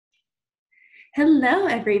Hello,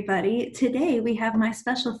 everybody. Today we have my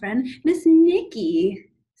special friend, Miss Nicci.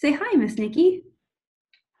 Say hi, Miss Nicci.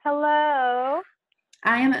 Hello.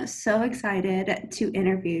 I am so excited to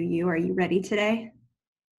interview you. Are you ready today?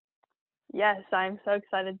 Yes, I'm so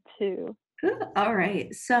excited too. Ooh, all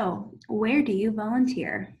right. So, where do you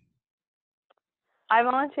volunteer? I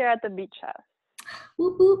volunteer at the beach house.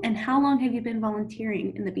 Woo-hoo. And how long have you been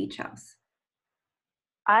volunteering in the beach house?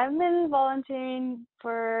 I've been volunteering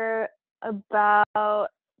for about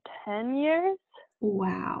 10 years, I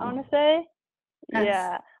Wow. want to say. That's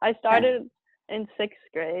Yeah, I that. started in sixth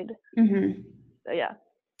grade. hmm So, yeah,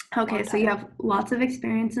 Okay, long so you time. have lots of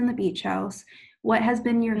experience in the beach house. What has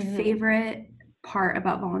been your hmm favorite part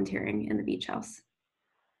about volunteering in the beach house?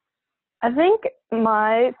 I think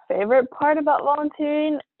my favorite part about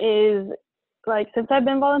volunteering is since I've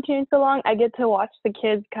been volunteering so long, I get to watch the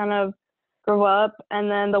kids kind of grow up, and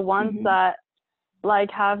then the ones hmm that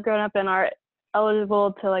have grown up and are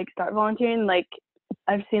eligible to start volunteering,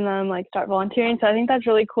 I've seen them start volunteering. So I think that's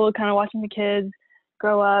really cool, kind of watching the kids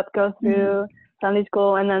grow up, go hmm through Sunday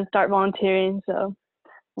school, and then start volunteering. So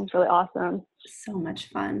it's really awesome. So much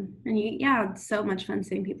fun. And yeah, it's so much fun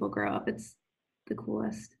seeing people grow up. It's the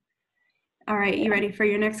coolest. All right, you Yeah. ready for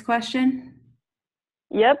your next question?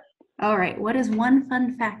 Yep. All right, what is one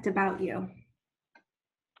fun fact about you?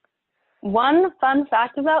 One fun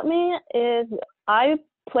fact about me is I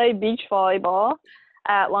play beach volleyball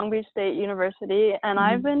at Long Beach State University, and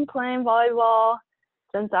I've Mhm. been playing volleyball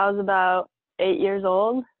since I was about 8 years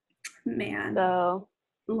old. Man, So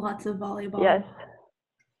lots of volleyball. yes.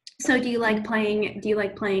 So Mhm. do you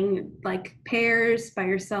like playing like pairs by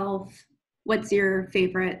yourself? What's your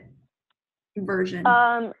favorite version?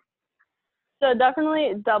 Um, So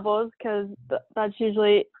definitely doubles because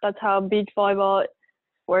that's how beach volleyball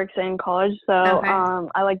works in college. So Okay.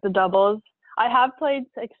 I like the doubles. I have played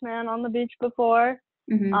six man on the beach before.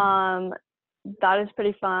 hmm Um, that is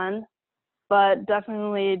pretty fun, but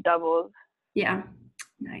definitely doubles. Yeah.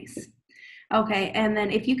 Nice. Okay, and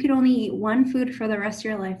then if you could only eat one food for the rest of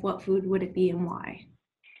your life, what food would it be and why?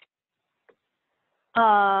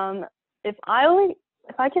 Um, if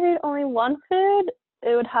I could eat only one food,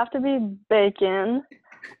 it would have to be bacon.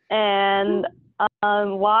 And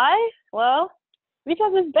why? Well,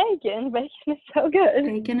 because it's bacon. Bacon is so good.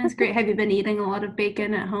 Bacon is great. Have you been eating a lot of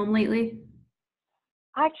bacon at home lately?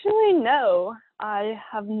 Actually, no, I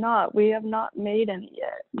have not. We have not made any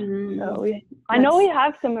yet. Mm, I know we that's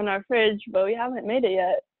have some in our fridge, but we haven't made it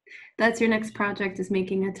yet. that's your next project is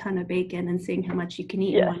making a ton of bacon and seeing how much you can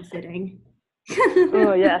eat in Yes. one sitting.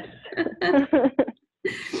 Oh, yes.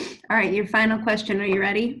 All right, your final question. Are you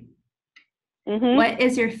ready? mhm. What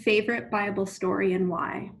is your favorite Bible story and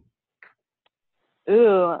why?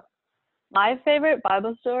 Ooh, my favorite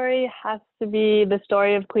Bible story has to be the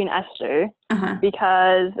story of Queen Esther Uh-huh.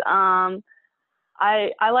 because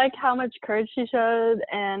I like how much courage she showed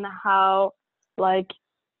and how like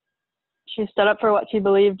she stood up for what she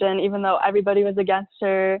believed in, even though everybody was against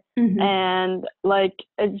her, hmm and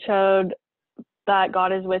it showed that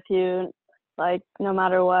God is with you, no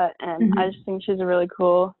matter what. And I just hmm think she's a really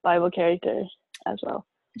cool Bible character as well.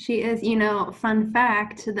 She is, fun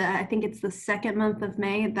fact that I think it's the second month of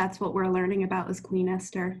May. That's what we're learning about is Queen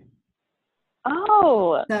Esther.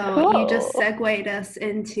 Oh, So you just cool. segued us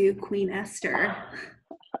into Queen Esther.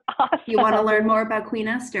 You want to learn Awesome. more about Queen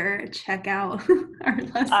Esther? Check out our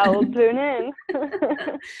I will lesson. tune in.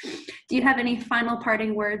 Do you have any final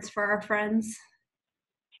parting words for our friends?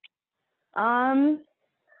 um,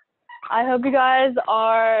 I hope you guys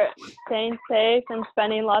are staying safe and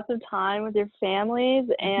spending lots of time with your families.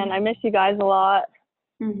 And I Mhm. miss you guys a lot.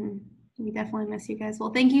 We definitely miss you guys.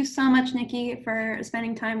 Well, thank you so much, Nicci, for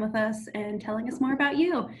spending time with us and telling us more about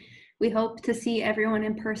you. We hope to see everyone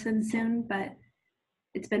in person soon, but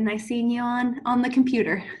it's been nice seeing you on the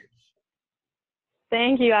computer.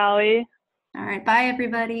 Thank you, Allie. All right, bye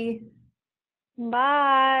everybody.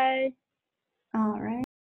 Bye. All right.